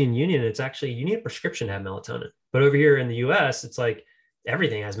European Union, it's actually, you need a prescription to have melatonin. But over here in the US, it's like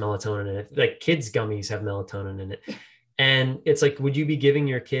everything has melatonin in it. Like kids' gummies have melatonin in it. And it's like, would you be giving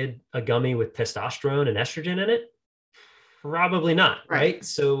your kid a gummy with testosterone and estrogen in it? Probably not. Right.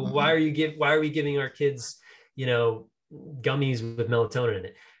 So why are we giving our kids, gummies with melatonin in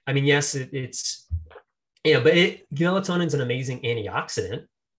it? I mean, yes, it's, but melatonin's an amazing antioxidant.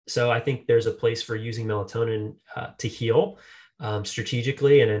 So I think there's a place for using melatonin to heal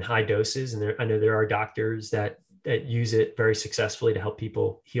strategically and in high doses. And I know there are doctors that use it very successfully to help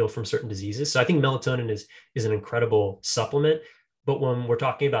people heal from certain diseases. So I think melatonin is an incredible supplement. But when we're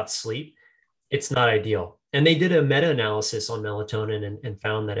talking about sleep, it's not ideal. And they did a meta-analysis on melatonin and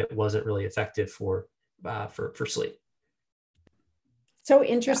found that it wasn't really effective for sleep. So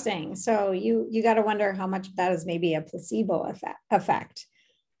interesting. So you got to wonder how much that is maybe a placebo effect.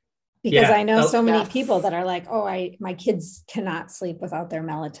 Because I know so many people that are like, oh, my kids cannot sleep without their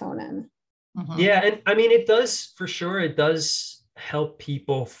melatonin. Yeah. And I mean, it does for sure. It does help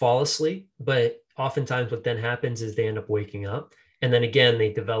people fall asleep, but oftentimes what then happens is they end up waking up. And then again,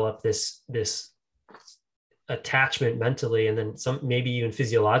 they develop this attachment mentally, and then maybe even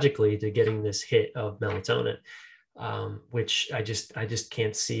physiologically, to getting this hit of melatonin, which I just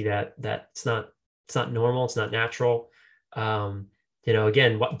can't see that it's not normal. It's not natural.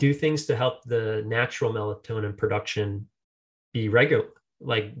 Again, do things to help the natural melatonin production be regular,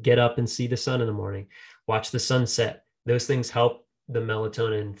 like get up and see the sun in the morning, watch the sunset. Those things help the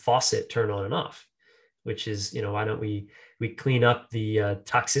melatonin faucet turn on and off, which is, why don't we clean up the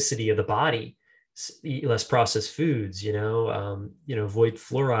toxicity of the body, eat less processed foods, avoid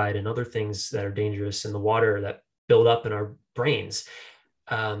fluoride and other things that are dangerous in the water that build up in our brains,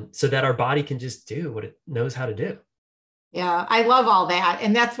 so that our body can just do what it knows how to do. Yeah, I love all that.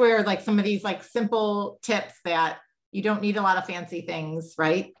 And that's where like some of these like simple tips that you don't need a lot of fancy things,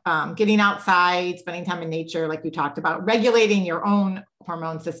 right? Getting outside, spending time in nature, like you talked about, regulating your own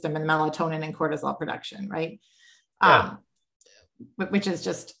hormone system and melatonin and cortisol production, right? Which is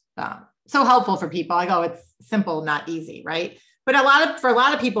just so helpful for people. I go, it's simple, not easy, right? But for a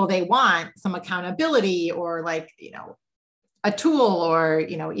lot of people, they want some accountability or like, a tool or,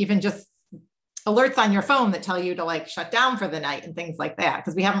 even just alerts on your phone that tell you to like shut down for the night and things like that.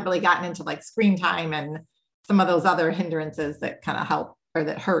 Because we haven't really gotten into like screen time and some of those other hindrances that kind of help or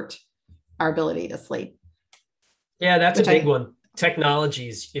that hurt our ability to sleep. Yeah, that's a big one. Technology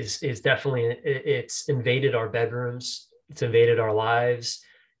is definitely, it's invaded our bedrooms. It's invaded our lives.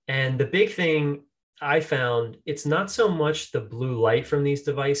 And the big thing I found, it's not so much the blue light from these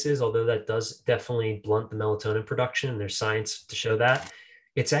devices, although that does definitely blunt the melatonin production. There's science to show that.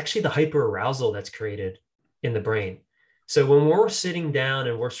 It's actually the hyperarousal that's created in the brain. So when we're sitting down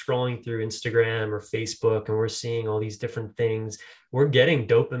and we're scrolling through Instagram or Facebook and we're seeing all these different things, we're getting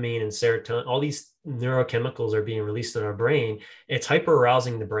dopamine and serotonin, all these neurochemicals are being released in our brain. It's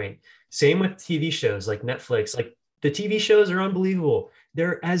hyperarousing the brain. Same with TV shows like Netflix. Like the TV shows are unbelievable.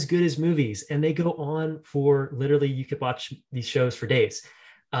 They're as good as movies, and they go on for literally, you could watch these shows for days.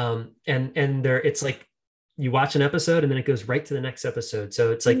 And it's like, you watch an episode and then it goes right to the next episode.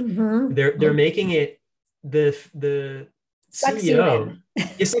 So it's like they're making it the CEO.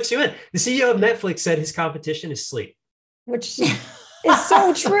 It sucks you in. The CEO of Netflix said his competition is sleep, which is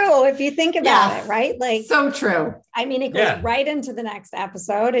so true if you think about it, right? Like so true. I mean, it goes right into the next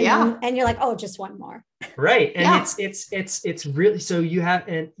episode, and you're like, oh, just one more. Right, and it's really, so you have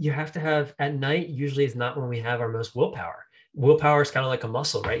to have at night. Usually, is not when we have our most willpower. Willpower is kind of like a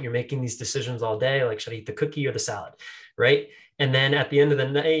muscle, right? You're making these decisions all day, like should I eat the cookie or the salad, right? And then at the end of the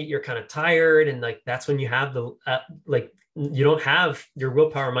night, you're kind of tired, and like that's when you have the you don't have, your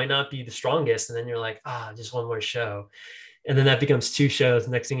willpower might not be the strongest, and then you're like, just one more show, and then that becomes 2 shows.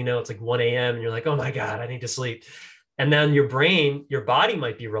 Next thing you know, it's like 1 a.m. and you're like, oh my God, I need to sleep. And then your body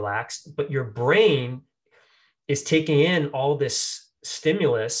might be relaxed, but your brain is taking in all this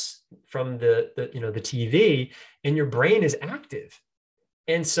stimulus from the TV, and your brain is active.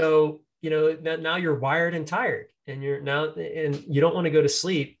 And so, now you're wired and tired, and you don't want to go to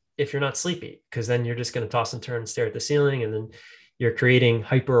sleep if you're not sleepy, because then you're just going to toss and turn and stare at the ceiling. And then you're creating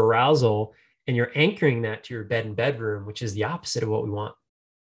hyper arousal, and you're anchoring that to your bed and bedroom, which is the opposite of what we want.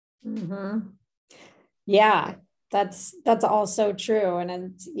 Mm-hmm. Yeah, that's also true.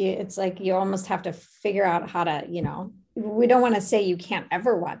 And it's like, you almost have to figure out how to, we don't want to say you can't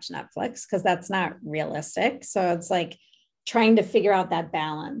ever watch Netflix, because that's not realistic. So it's like trying to figure out that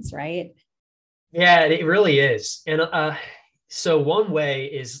balance, right? Yeah, it really is. And so one way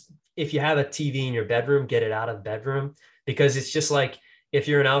is, if you have a TV in your bedroom, get it out of the bedroom, because it's just like, if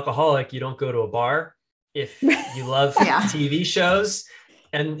you're an alcoholic, you don't go to a bar. If you love TV shows,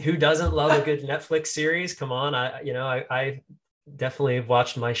 and who doesn't love a good Netflix series? Come on. I definitely have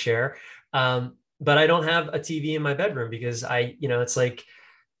watched my share. But I don't have a TV in my bedroom, because it's like,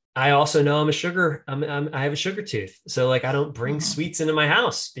 I also know I have a sugar tooth. So like, I don't bring sweets into my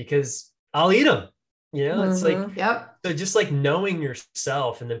house, because I'll eat them. It's like, so just like knowing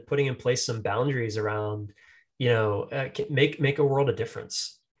yourself, and then putting in place some boundaries around, can make a world of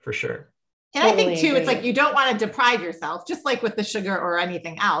difference, for sure. And I think too, it's like, you don't want to deprive yourself, just like with the sugar or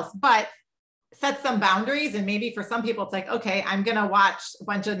anything else, but set some boundaries. And maybe for some people, it's like, okay, I'm going to watch a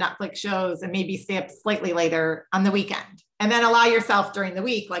bunch of Netflix shows and maybe stay up slightly later on the weekend. And then allow yourself during the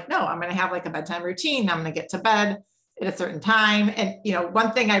week, like, no, I'm going to have like a bedtime routine. I'm going to get to bed at a certain time. And,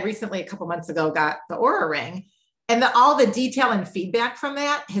 one thing I recently, a couple months ago, got the Oura Ring, and all the detail and feedback from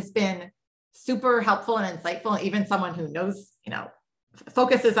that has been super helpful and insightful. And even someone who knows,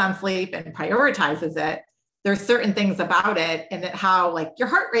 focuses on sleep and prioritizes it, there's certain things about it, and that how like your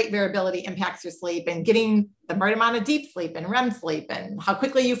heart rate variability impacts your sleep, and getting the right amount of deep sleep and REM sleep, and how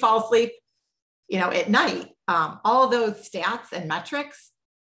quickly you fall asleep, at night. All of those stats and metrics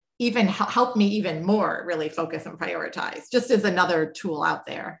even help me even more really focus and prioritize, just as another tool out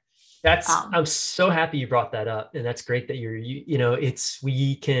there. I'm so happy you brought that up. And that's great that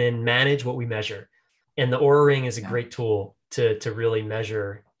we can manage what we measure. And the Oura Ring is a great tool to really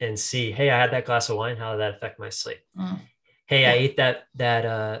measure and see, hey, I had that glass of wine. How did that affect my sleep? Hey, I ate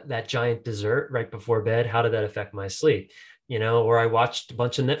that giant dessert right before bed. How did that affect my sleep? Or I watched a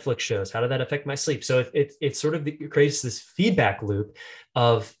bunch of Netflix shows. How did that affect my sleep? So it sort of creates this feedback loop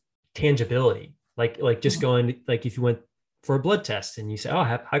of tangibility, like just going, like if you went for a blood test and you say, oh, I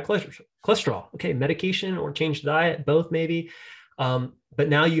have high cholesterol. Okay, medication or change diet, both maybe. But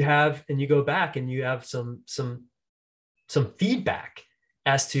now you go back and you have some feedback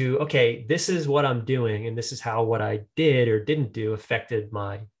as to, okay, this is what I'm doing, and this is how what I did or didn't do affected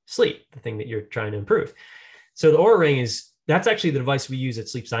my sleep, the thing that you're trying to improve. So the Oura Ring that's actually the device we use at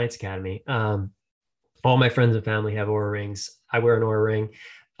Sleep Science Academy. All my friends and family have Oura Rings. I wear an Oura Ring.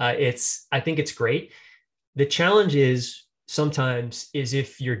 I think it's great. The challenge is sometimes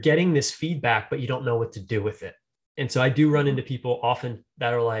if you're getting this feedback, but you don't know what to do with it. And so I do run into people often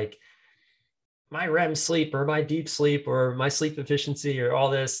that are like, my REM sleep or my deep sleep or my sleep efficiency or all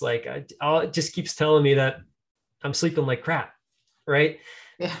this, like, it just keeps telling me that I'm sleeping like crap. Right.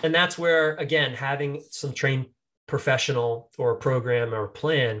 Yeah. And that's where, again, having some trained professional or program or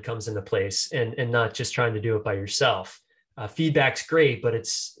plan comes into place, and not just trying to do it by yourself. Feedback's great, but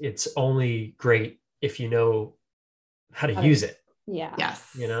it's only great if you know how to use it. Yeah.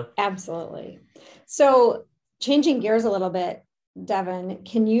 Yes. Absolutely. So changing gears a little bit, Devin,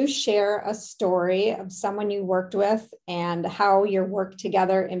 can you share a story of someone you worked with and how your work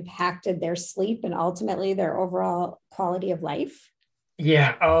together impacted their sleep and ultimately their overall quality of life?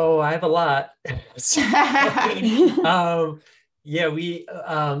 Yeah. Oh, I have a lot.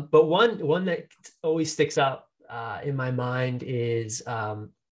 But one that always sticks out in my mind is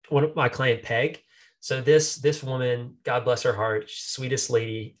one of my client, Peg. So this woman, God bless her heart, sweetest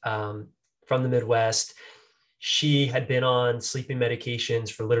lady, from the Midwest. She had been on sleeping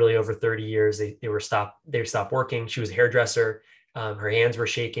medications for literally over 30 years. They stopped working. She was a hairdresser. Her hands were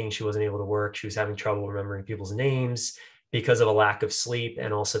shaking. She wasn't able to work. She was having trouble remembering people's names because of a lack of sleep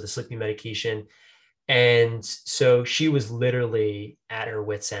and also the sleeping medication. And so she was literally at her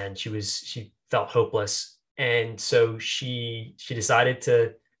wit's end. She felt hopeless. And so she decided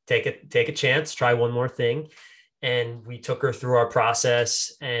to take a chance, try one more thing. And we took her through our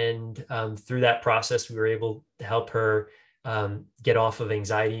process. And through that process, we were able to help her get off of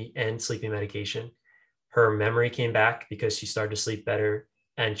anxiety and sleeping medication. Her memory came back because she started to sleep better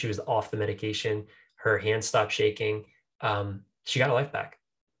and she was off the medication. Her hands stopped shaking. She got her life back,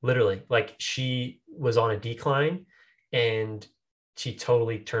 literally. Like, she was on a decline and she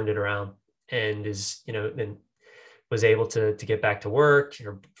totally turned it around and is, and was able to get back to work,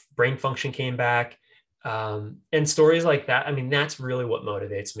 her brain function came back. And stories like that, I mean, that's really what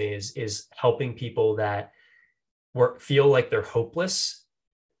motivates me is helping people that feel like they're hopeless,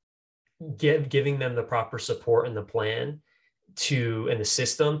 giving them the proper support and the plan and the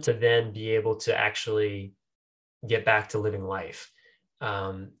system to then be able to actually get back to living life.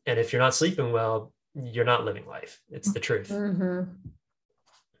 And if you're not sleeping well, you're not living life. It's the truth. Mm-hmm.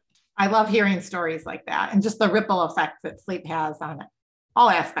 I love hearing stories like that and just the ripple effect that sleep has on all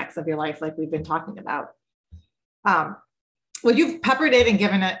aspects of your life, like we've been talking about. Well, you've peppered it and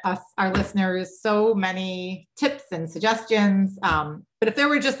given us, our listeners, so many tips and suggestions. But if there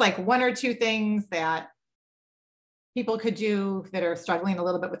were just like one or two things that people could do that are struggling a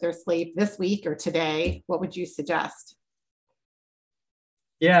little bit with their sleep this week or today, what would you suggest?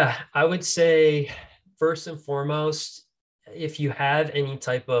 Yeah, I would say first and foremost, if you have any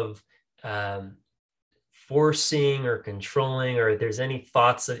type of forcing or controlling, or there's any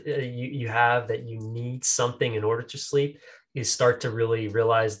thoughts that you have that you need something in order to sleep, is start to really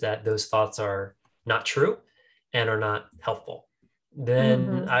realize that those thoughts are not true and are not helpful.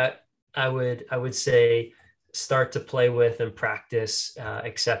 Then I would say start to play with and practice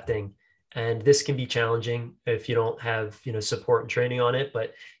accepting. And this can be challenging if you don't have, support and training on it,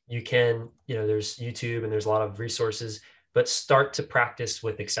 but you can, there's YouTube and there's a lot of resources, but start to practice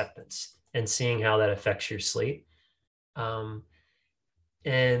with acceptance and seeing how that affects your sleep. And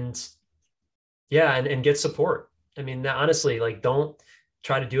get support. I mean, honestly, like, don't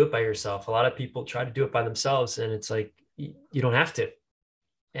try to do it by yourself. A lot of people try to do it by themselves, and it's like, you don't have to.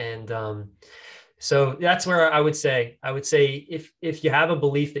 And so that's where I would say if you have a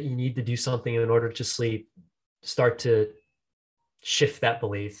belief that you need to do something in order to sleep, start to shift that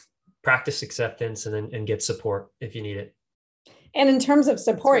belief, practice acceptance, and get support if you need it. And in terms of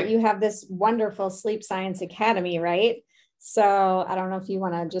support, you have this wonderful Sleep Science Academy, right? So I don't know if you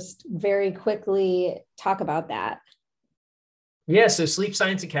want to just very quickly talk about that. Yeah, so Sleep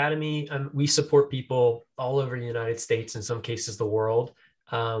Science Academy, we support people all over the United States, in some cases the world.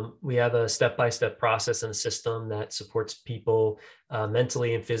 We have a step-by-step process and a system that supports people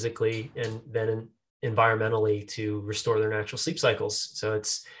mentally and physically, and then environmentally, to restore their natural sleep cycles. So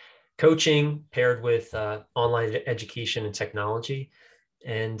it's coaching paired with online education and technology.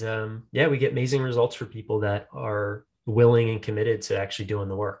 And we get amazing results for people that are willing and committed to actually doing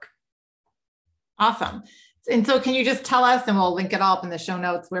the work. Awesome. And so can you just tell us, and we'll link it all up in the show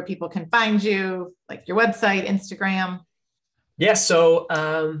notes, where people can find you, like your website, Instagram? Yeah. So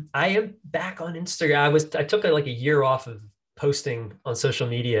I am back on Instagram. I took like a year off of posting on social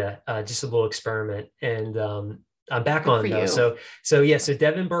media, just a little experiment. And I'm back on though. So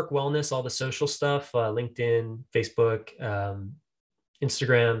Devin Burke Wellness, all the social stuff, LinkedIn, Facebook,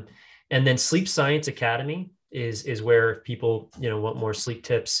 Instagram, and then Sleep Science Academy is where people, want more sleep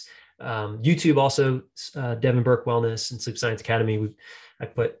tips. YouTube also, Devin Burke Wellness and Sleep Science Academy. I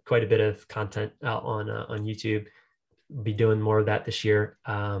put quite a bit of content out on YouTube. Be doing more of that this year.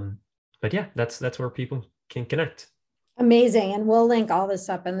 But yeah, that's where people can connect. Amazing. And we'll link all this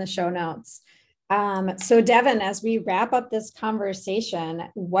up in the show notes. So Devin, as we wrap up this conversation,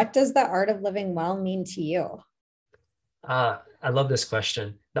 what does the art of living well mean to you? I love this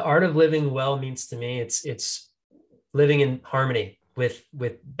question. The art of living well means to me, it's living in harmony with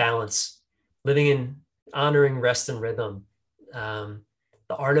balance, living in honoring rest and rhythm. The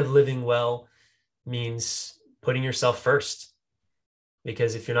art of living well means putting yourself first,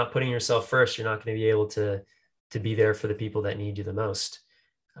 because if you're not putting yourself first, you're not going to be able to be there for the people that need you the most.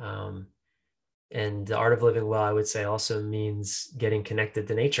 And the art of living well, I would say, also means getting connected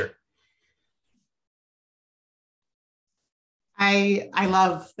to nature. I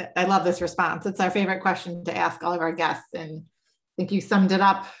love this response. It's our favorite question to ask all of our guests, and I think you summed it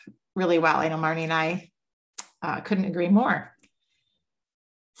up really well. I know Marnie and I couldn't agree more.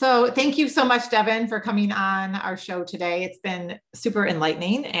 So thank you so much, Devin, for coming on our show today. It's been super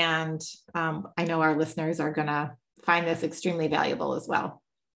enlightening, and I know our listeners are going to find this extremely valuable as well.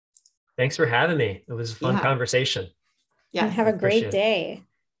 Thanks for having me. It was a fun conversation. Yeah. And have a great day.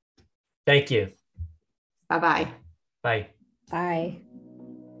 Thank you. Bye-bye. Bye. Bye.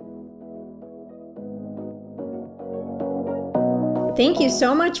 Thank you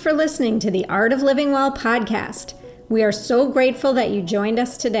so much for listening to the Art of Living Well podcast. We are so grateful that you joined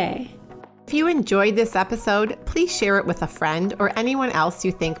us today. If you enjoyed this episode, please share it with a friend or anyone else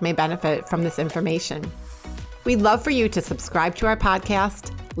you think may benefit from this information. We'd love for you to subscribe to our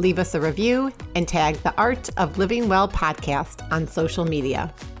podcast, leave us a review, and tag the Art of Living Well podcast on social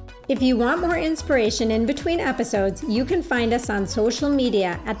media. If you want more inspiration in between episodes, you can find us on social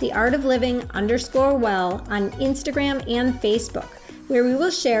media at theartofliving_well on Instagram and Facebook, where we will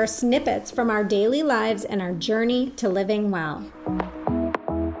share snippets from our daily lives and our journey to living well.